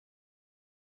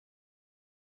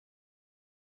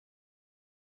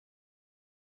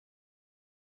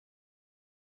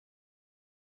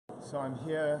So I'm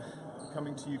here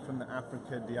coming to you from the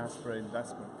Africa Diaspora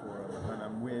Investment Forum, and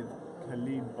I'm with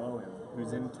Calid Bowen,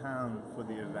 who's in town for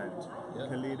the event. Yep.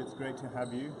 Khalid, it's great to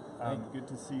have you. Good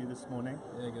to see you this morning.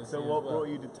 Yeah, good to see So you what as well. brought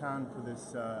you to town for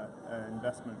this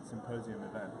investment symposium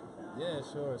event? Yeah,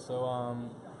 sure. So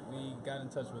we got in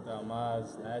touch with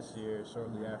Almaz last year,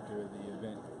 shortly after the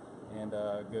event, and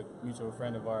a good mutual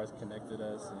friend of ours connected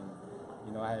us.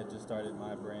 And I had just started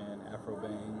my brand, Afro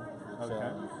Bang,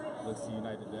 which looks to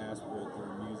unite the diaspora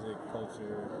through music,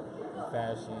 culture, and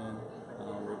fashion.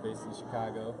 We're based in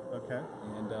Chicago. Okay.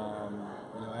 And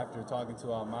after talking to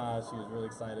Almaz, she was really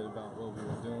excited about what we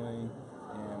were doing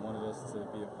and wanted us to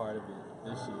be a part of it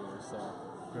this year. So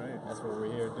great. That's what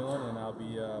we're here doing, and I'll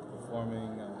be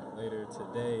performing later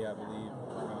today, I believe,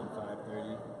 around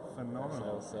 5:30.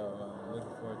 Phenomenal. So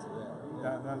looking forward to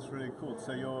that. That's really cool.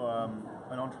 So you're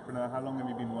an entrepreneur. How long have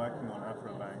you been working on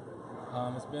Afro Bang?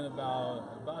 It's been about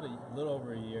a little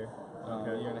over a year,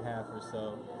 a year and a half or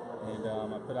so. And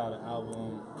I put out an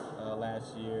album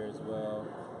last year as well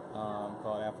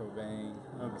called Afro Bang.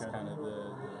 It's kind of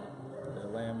the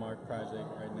landmark project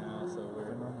right now. So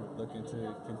we're looking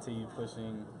to continue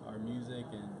pushing our music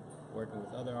and working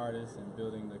with other artists and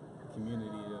building the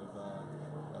community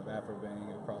of Afro Bang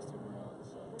across the world.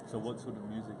 So what sort of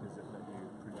music is it that you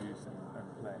produce and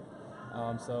play?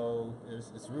 So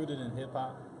it's rooted in hip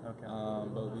hop,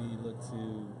 but we look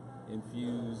to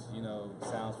infuse,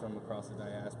 sounds from across the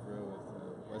diaspora with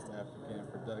West African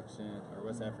production or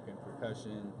West African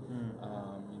percussion,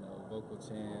 vocal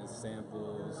chants,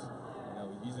 samples,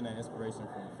 using that inspiration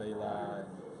from Fela and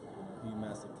P.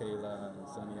 Master Kayla and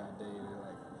Sunny Ade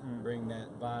to bring that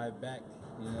vibe back,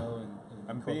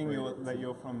 and being that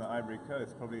you're from the Ivory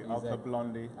Coast, probably Alpha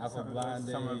Blondie,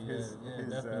 some of his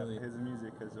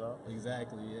music as well.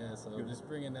 Exactly, yeah. So just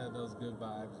bringing those good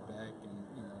vibes back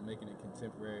and making it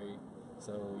contemporary,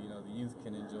 so the youth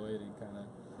can enjoy it and kind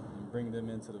of bring them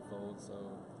into the fold. So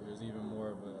there's even more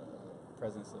of a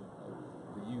presence of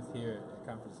the youth here at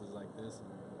conferences like this and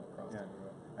across the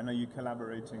world. And are you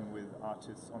collaborating with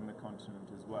artists on the continent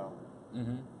as well?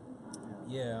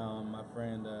 Yeah, my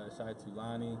friend Shai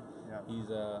Tulani, he's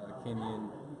a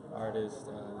Kenyan artist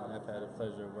that I've had the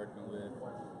pleasure of working with.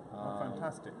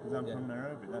 Fantastic, because I'm from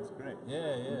Nairobi, that's great.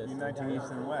 Yeah. Uniting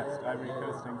East and West, Ivory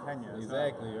Coast and Kenya.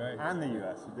 Exactly, right. And the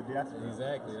US, with the diaspora.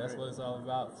 Exactly, that's what it's all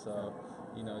about. So,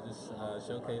 just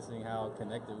showcasing how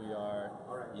connected we are,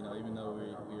 even though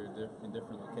we're in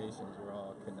different locations, we're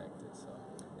all connected.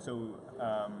 So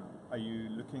are you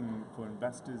looking for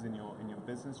investors in your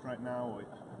business right now,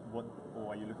 or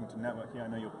are you looking to network here? I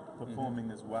know you're performing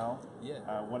as well.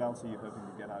 Yeah. What else are you hoping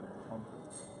to get out of the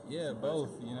conference? Yeah, both.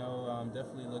 I'm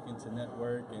definitely looking to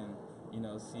network and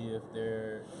see if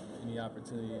there any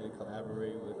opportunity to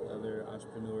collaborate with other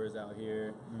entrepreneurs out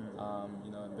here.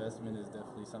 Investment is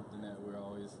definitely something that we're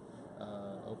always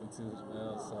open to as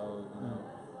well. So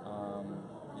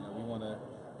we want to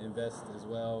invest as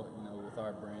well. With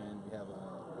our brand, we have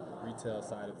a retail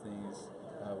side of things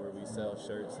where we sell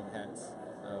shirts and hats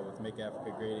with "Make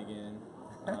Africa Great Again"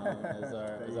 as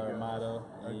our motto.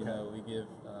 And we give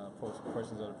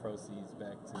portions of the proceeds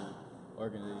back to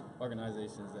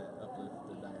organizations that uplift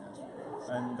the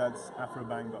diaspora. And that's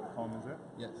afrobang.com, is it?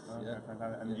 Yes.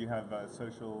 Fantastic. And you have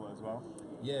social as well?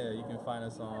 Yeah, you can find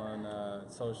us on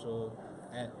social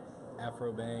at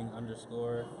afrobang_ on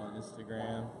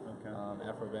Instagram.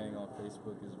 Afrobang on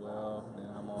Facebook as well. Then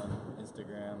I'm on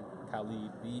Instagram,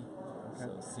 Calid B. So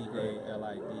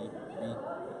CALID B. And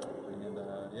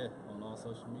on all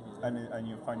social media. And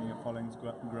you're finding your following's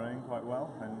growing quite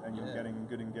well, and you're getting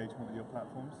good engagement with your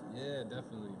platforms? Yeah,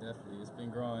 definitely. It's been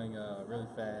growing really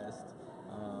fast,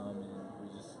 and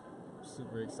we're just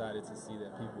super excited to see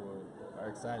that people are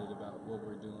excited about what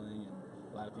we're doing, and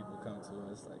a lot of people come to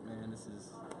us like, man, this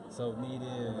is so needed,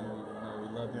 and we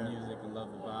love the music and love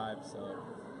the vibe, so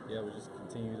we just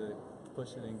continue to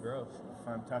push it and grow.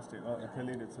 Fantastic. Well,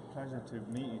 Calid, it's a pleasure to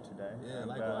meet you today. Yeah, and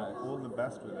likewise. All the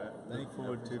best with it. Thank you. Look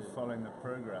forward to following the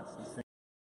progress and seeing